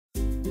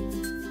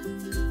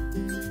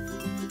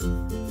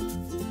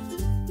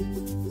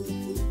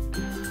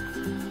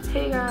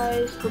Hey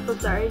guys,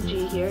 PurpleStar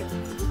AG here.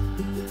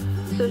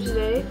 So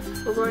today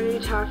we're going to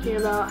be talking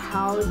about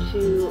how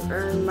to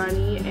earn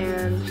money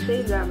and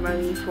save that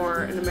money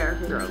for an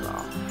American Girl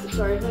doll.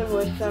 Sorry if my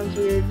voice sounds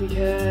weird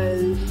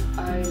because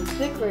I'm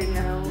sick right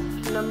now.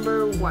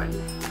 Number 1,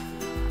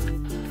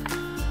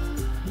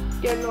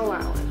 get an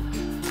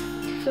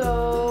allowance.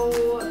 So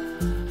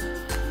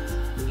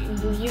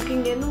you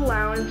can get an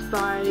allowance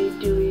by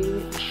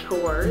doing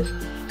chores.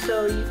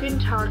 So you can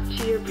talk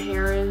to your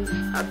parents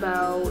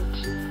about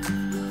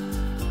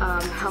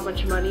how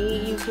much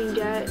money you can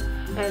get,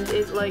 and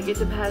it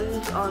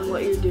depends on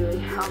what you're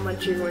doing, how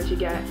much you're going to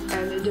get,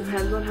 and it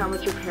depends on how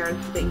much your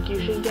parents think you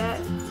should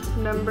get.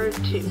 Number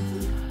 2.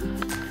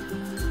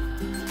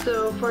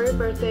 So for your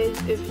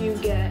birthdays, if you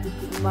get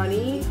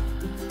money,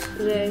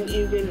 then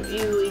you can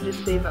easily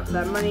just save up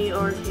that money,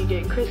 or if you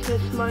get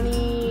Christmas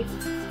money,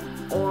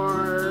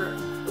 or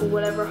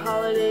whatever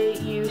holiday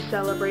you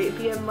celebrate, if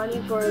you have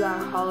money for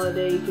that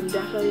holiday, you can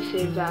definitely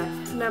save that.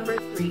 Number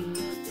 3,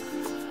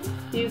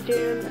 you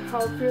can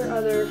help your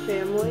other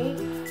family.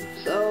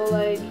 So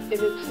like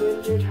if it's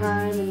winter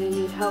time and they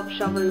need help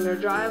shoveling their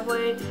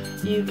driveway,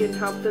 you can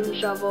help them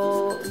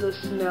shovel the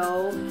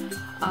snow,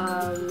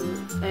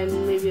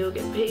 and maybe you'll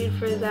get paid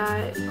for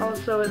that.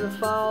 Also in the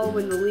fall,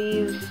 when the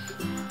leaves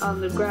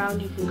on the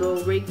ground, you can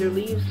go rake their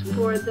leaves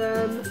for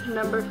them.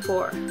 Number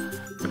 4,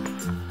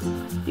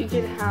 you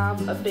can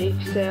have a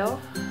bake sale.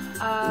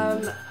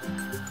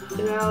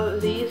 Now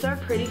these are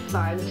pretty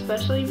fun,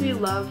 especially if you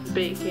love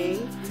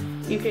baking.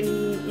 You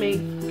can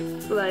make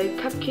like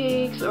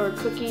cupcakes or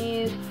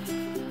cookies,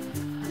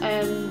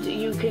 and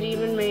you could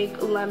even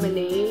make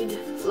lemonade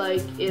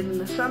like in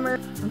the summer,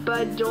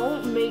 but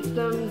don't make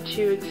them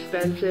too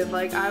expensive.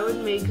 Like I would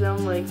make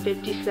them like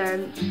 50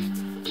 cents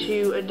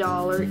to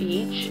 $1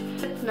 each.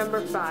 Number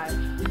 5,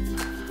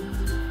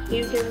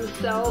 you can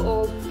sell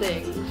old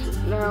things.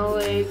 Now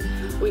like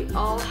we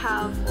all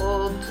have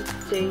old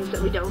things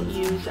that we don't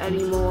use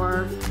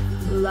anymore.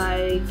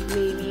 Like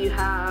maybe you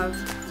have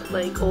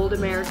like old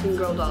American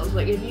Girl dolls.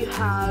 Like if you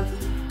have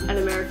an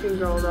American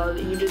Girl doll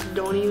that you just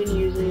don't even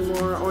use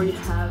anymore, or you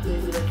have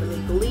maybe like a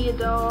Make-A-Leah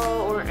doll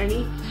or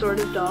any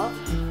sort of doll,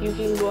 you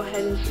can go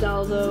ahead and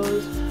sell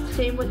those.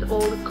 Same with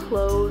old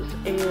clothes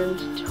and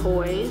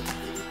toys.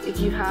 If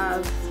you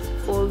have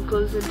old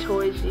clothes and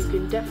toys, you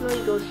can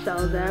definitely go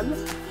sell them.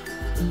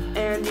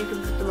 And you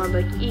can put them on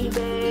like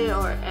eBay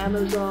or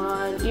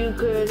Amazon. You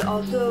could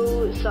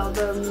also sell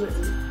them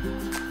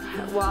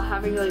while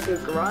having like a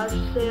garage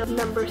sale.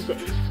 Number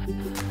 6,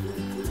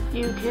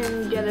 you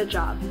can get a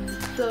job.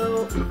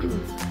 So,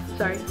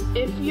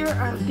 if you're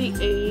at the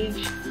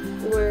age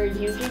where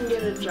you can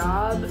get a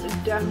job,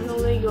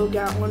 definitely go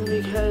get one,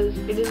 because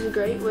it is a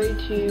great way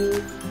to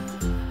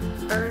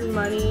earn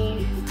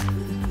money.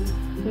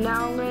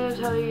 Now I'm going to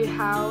tell you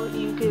how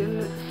you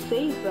can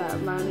save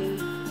that money.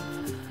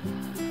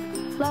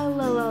 La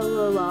la la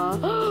la la.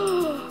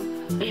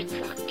 It's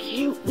a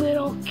cute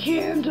little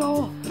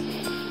candle.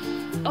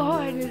 Oh,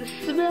 and it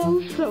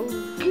smells so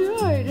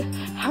good.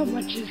 How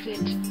much is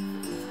it?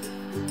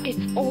 It's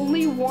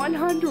only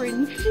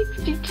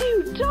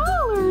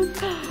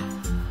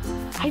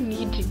 $162. I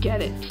need to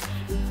get it.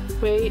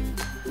 Wait.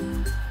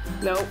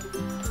 Nope.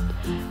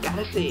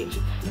 Gotta save.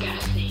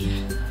 Gotta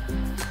save.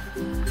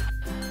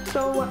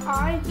 So what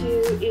I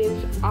do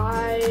is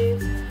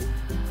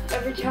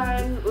every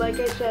time, like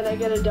I said, I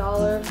get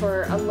 $1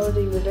 for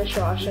unloading the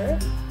dishwasher.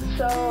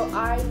 So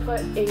I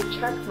put a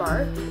check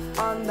mark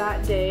on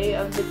that day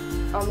on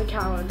the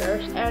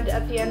calendar, and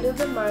at the end of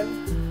the month,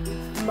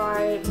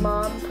 my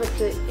mom puts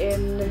it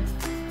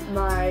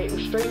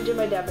straight into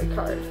my debit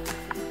card.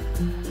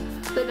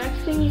 The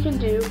next thing you can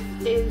do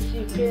is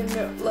you can,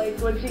 like,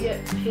 once you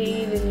get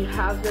paid and you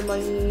have the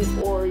money,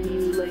 or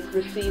you like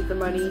receive the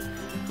money,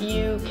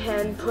 you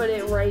can put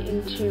it right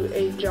into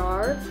a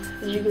jar,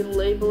 and you can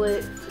label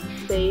it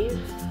save.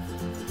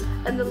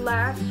 And the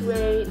last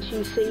way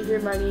to save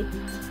your money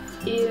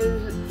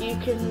is you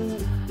can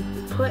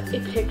put a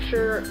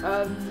picture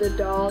of the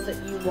doll that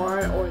you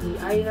want, or the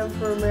item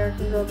for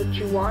American Girl that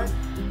you want,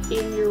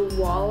 in your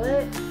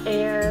wallet,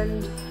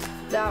 and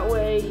that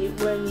way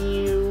when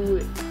you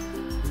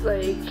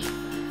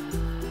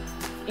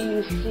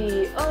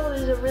see, oh,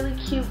 there's a really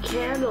cute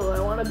candle, I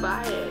want to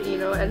buy it, you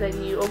know, and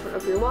then you open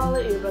up your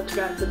wallet, you're about to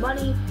grab the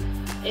money,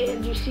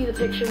 and you see the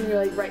picture and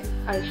you're like, right,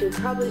 I should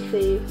probably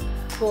save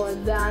for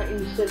that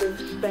instead of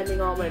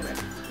spending all my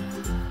money.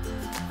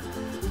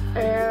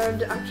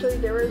 And actually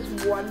there is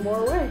one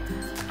more way.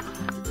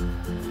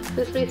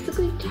 This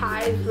basically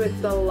ties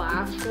with the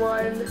last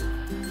one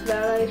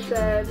that I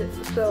said.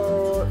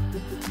 So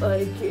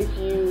like if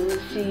you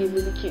see a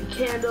really cute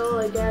candle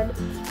again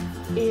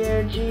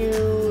and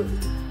you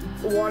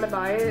want to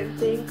buy it,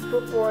 think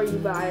before you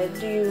buy it,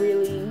 do you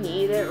really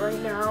need it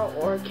right now,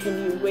 or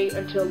can you wait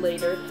until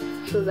later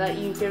so that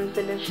you can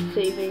finish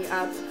saving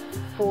up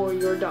for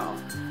your doll?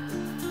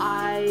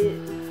 I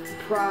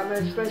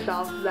promised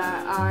myself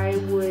that I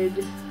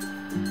would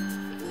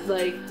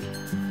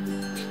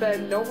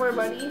spend no more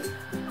money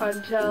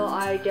until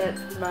I get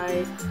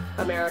my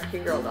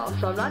American Girl doll.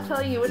 So I'm not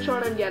telling you which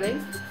one I'm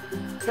getting,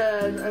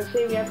 because I'm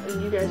saving up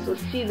and you guys will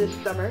see this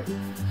summer.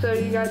 So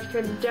you guys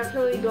can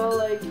definitely go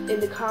like in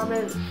the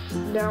comments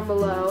down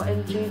below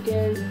and you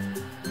can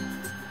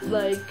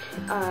like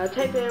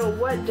type in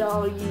what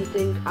doll you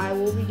think I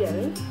will be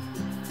getting,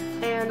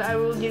 and I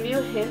will give you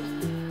a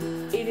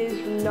hint. It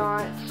is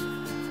not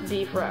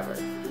Be Forever.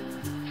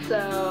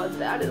 So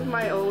that is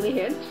my only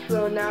hint.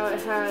 So now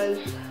it has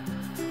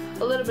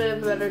a little bit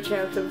of a better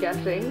chance of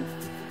guessing.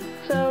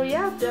 So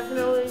yeah,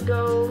 definitely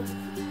go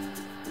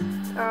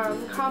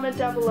comment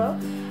down below,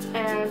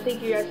 and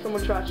thank you guys so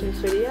much for watching this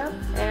video,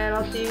 and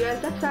I'll see you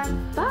guys next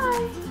time.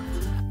 Bye!